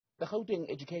The Gauteng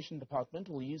Education Department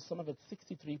will use some of its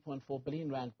 63.4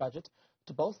 billion rand budget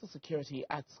to bolster security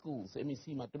at schools.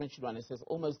 MEC Matome Chiloane says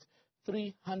almost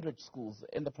 300 schools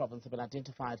in the province have been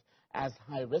identified as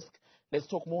high risk. Let's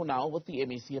talk more now with the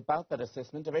MEC about that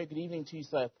assessment. A very good evening to you,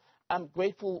 sir. I'm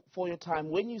grateful for your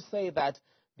time. When you say that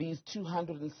these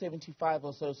 275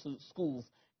 or so schools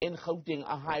in Gauteng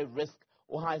are high risk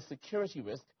or high security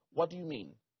risk, what do you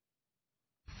mean?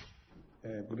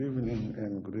 Good evening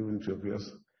and good evening to your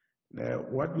viewers.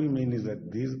 What we mean is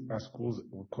that these are schools,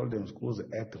 we call them schools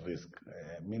at risk,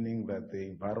 meaning that the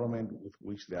environment with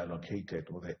which they are located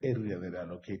or the area that they are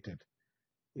located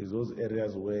is those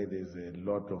areas where there's a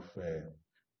lot of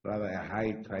rather a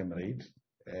high crime rate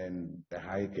and a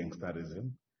high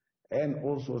gangsterism. And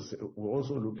also, we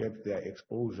also look at their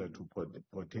exposure to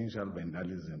potential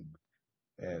vandalism.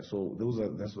 So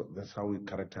that's how we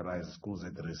characterize schools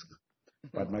at risk.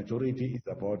 But majority is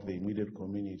about the immediate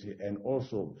community, and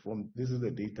also this is the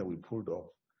data we pulled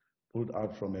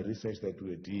out from a research that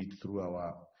we did through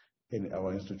our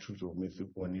Institute of MEC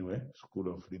Matome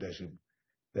School of Leadership.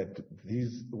 That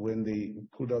when they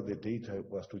pulled out the data, it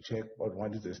was to check out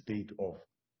what is the state of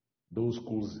those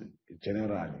schools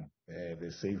generally,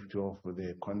 the safety of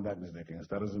the conduct, is the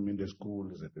gangsterism in the school,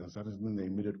 is the gangsterism in the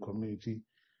immediate community,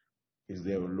 is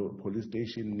there a police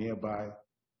station nearby,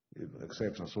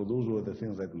 etc. So those were the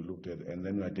things that we looked at, and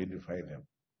then we identified them.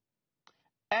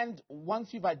 And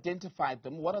once you've identified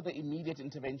them, what are the immediate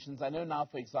interventions? I know now,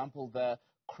 for example, the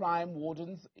crime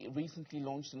wardens recently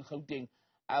launched in Gauteng,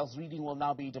 I was reading, will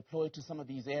now be deployed to some of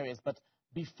these areas. But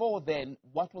before then,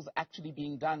 what was actually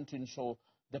being done to ensure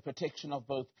the protection of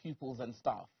both pupils and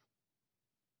staff?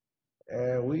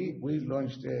 We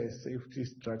launched a safety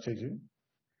strategy,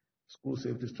 school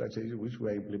safety strategy, which we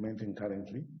are implementing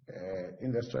currently.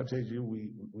 In the strategy,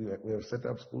 we have set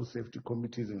up school safety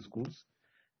committees in schools.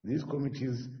 These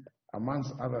committees,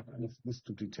 amongst other things, is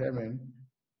to determine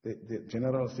the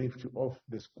general safety of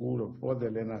the school for the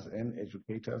learners and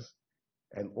educators,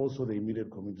 and also the immediate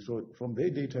community. So from the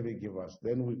data they give us,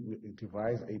 then we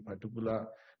devise a particular,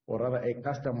 or rather a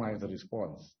customized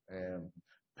response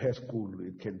per school.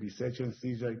 It can be search and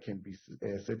seizure, it can be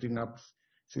setting up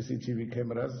CCTV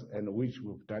cameras, and which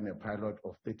we've done a pilot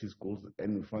of 30 schools,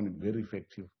 and we found it very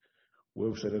effective.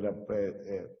 We've set up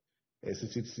a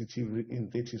CCTV in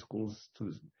 30 schools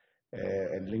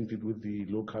and linked it with the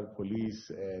local police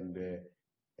and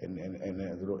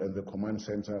the command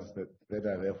centers that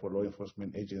are there for law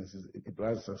enforcement agencies. It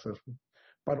was successful.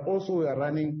 But also we are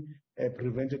running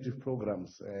preventative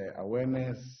programs,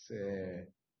 awareness.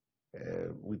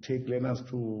 We take learners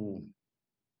to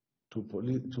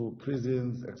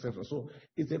prisons, etc. So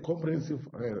it's a comprehensive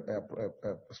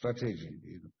strategy.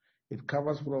 It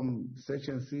covers from search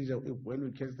and seizure. When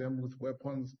we catch them with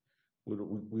weapons,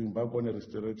 we embark on a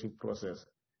restorative process.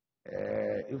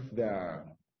 If they are,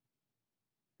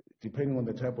 depending on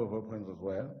the type of weapons as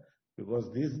well,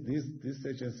 because these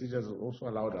search and seizures also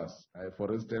allowed us.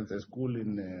 For instance, a school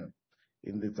in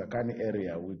the Tsakani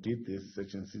area, we did this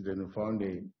search and seizure and we found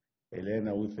a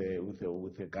learner with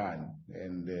a gun,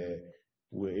 and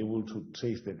we were able to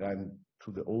trace the gun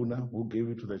to the owner who gave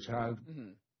it to the child,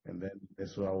 and then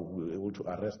that's how we were able to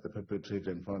arrest the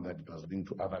perpetrator and found that it was linked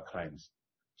to other crimes.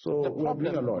 So we are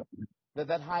doing a lot.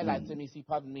 That highlights, MEC,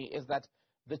 pardon me, is that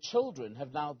the children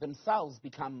have now themselves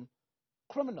become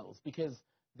criminals because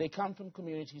they come from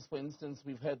communities. For instance,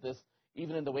 we've heard this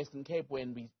even in the Western Cape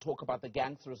when we talk about the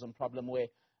gangsterism problem, where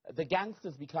the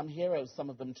gangsters become heroes, some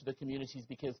of them, to the communities,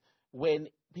 because when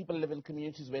people live in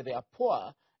communities where they are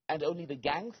poor and only the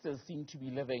gangsters seem to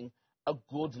be living a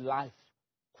good life,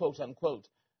 quote unquote,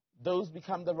 those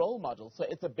become the role models. So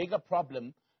it's a bigger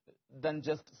problem than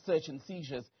just search and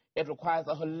seizures. It requires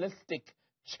a holistic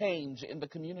change in the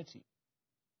community.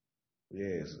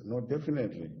 Yes, no,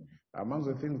 definitely. Among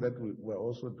the things that we're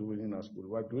also doing in our school,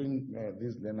 we're doing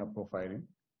this learner profiling,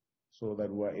 so that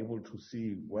we're able to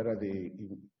see whether they,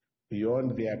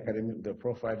 beyond the academic, the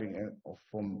profiling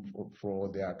for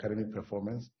their academic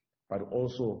performance, but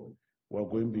also we're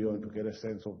going beyond to get a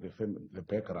sense of the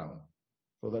background,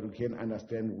 so that we can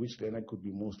understand which learner could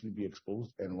mostly be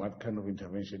exposed and what kind of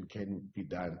intervention can be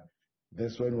done.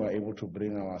 That's when we're able to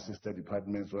bring our sister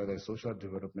departments, whether it's social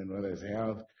development, whether it's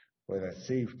health, whether it's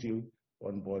safety,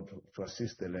 on board to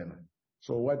assist the learner.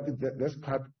 So that's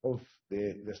part of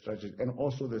the strategy, and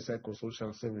also the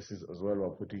psychosocial services as well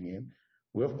we're putting in.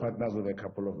 We have partnered with a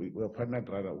couple of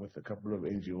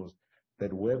NGOs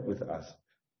that work with us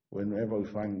whenever we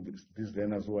find these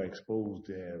learners who are exposed,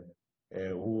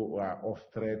 who are off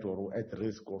threat or at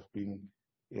risk of being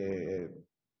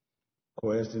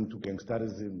coerced into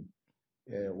gangsterism.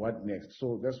 what next?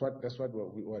 So that's what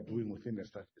we are doing within the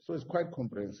strategy. So it's quite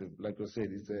comprehensive. Like you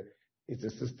said, it's a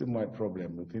system-wide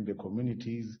problem within the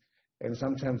communities and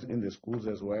sometimes in the schools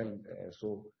as well.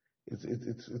 So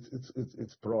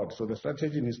it's broad. So the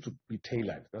strategy needs to be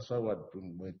tailored. That's why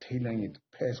we're tailoring it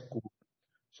per school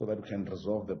so that we can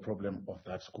resolve the problem of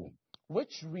that school.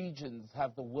 Which regions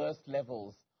have the worst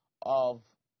levels of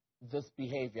this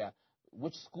behavior?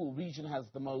 Which school region has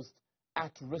the most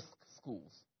at-risk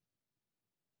schools?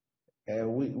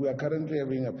 We are currently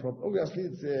having a problem. Obviously,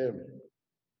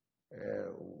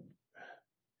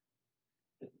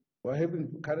 we're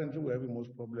having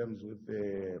most problems with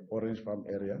the Orange Farm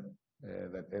area,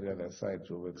 that side.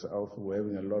 So it's out. We're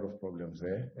having a lot of problems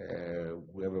there.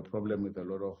 We have a problem with a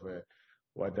lot of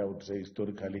what I would say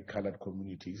historically colored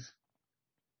communities.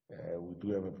 We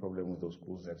do have a problem with those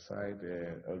schools that side.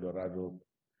 El Dorado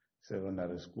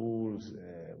secondary schools,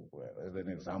 as an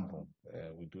example,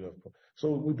 we do have.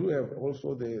 So we do have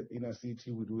also the inner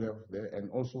city. We do have there,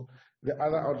 and also the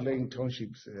other outlying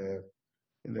townships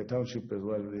in the township as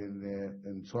well.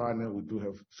 In Tshwane, we do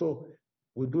have. So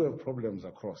we do have problems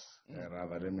across.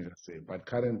 Rather, let me just say. But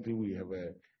currently,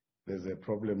 there's a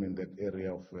problem in that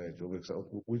area of Joburg South,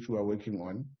 which we are working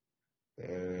on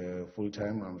full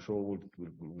time. I'm sure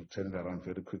we'll turn it around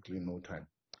very quickly in no time.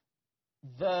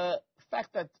 The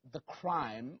fact that the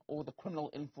crime or the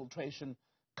criminal infiltration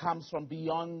comes from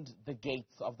beyond the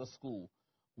gates of the school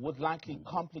would likely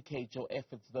complicate your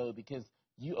efforts, though, because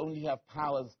you only have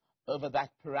powers over that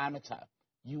parameter.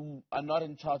 You are not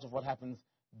in charge of what happens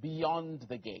beyond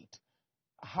the gate.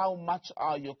 How much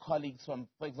are your colleagues from,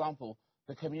 for example,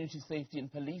 the Community Safety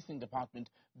and Policing Department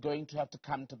going to have to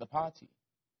come to the party?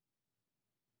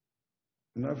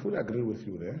 No, I fully agree with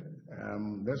you there.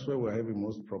 That's where we're having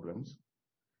most problems.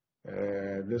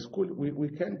 The school, we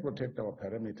can protect our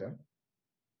perimeter,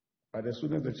 but as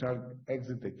soon as the child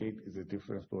exits the gate, is a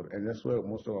different story, and that's where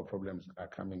most of our problems are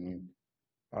coming in.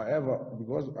 However,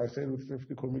 because I said with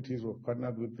safety committees, we've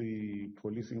partnered with the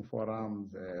policing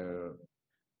forums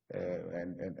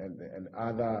and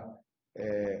other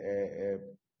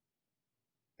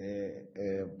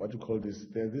what you call this?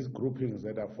 There are these groupings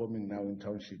that are forming now in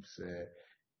townships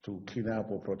to clean up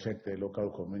or protect the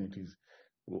local communities.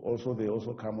 They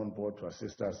also come on board to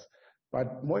assist us.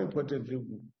 But more importantly,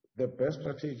 the best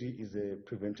strategy is a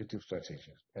preventative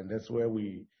strategy, and that's where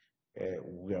we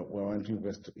want to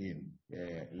invest in.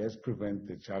 Let's prevent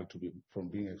the child from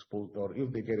being exposed, or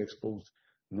if they get exposed,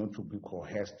 not to be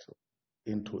coerced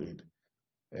into it.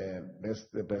 That's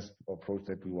the best approach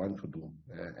that we want to do,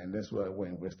 and that's why we're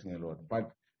investing a lot.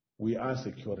 But we are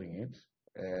securing it.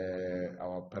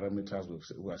 Our parameters,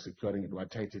 we are securing it, we are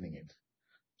tightening it,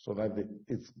 so that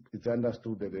it's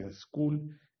understood that the school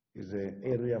is an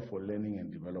area for learning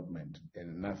and development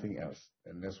and nothing else.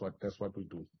 And that's what we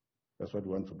do. That's what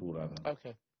we want to do, rather.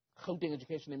 Okay. Gauteng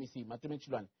Education MEC Matome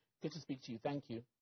Chiloane, good to speak to you. Thank you.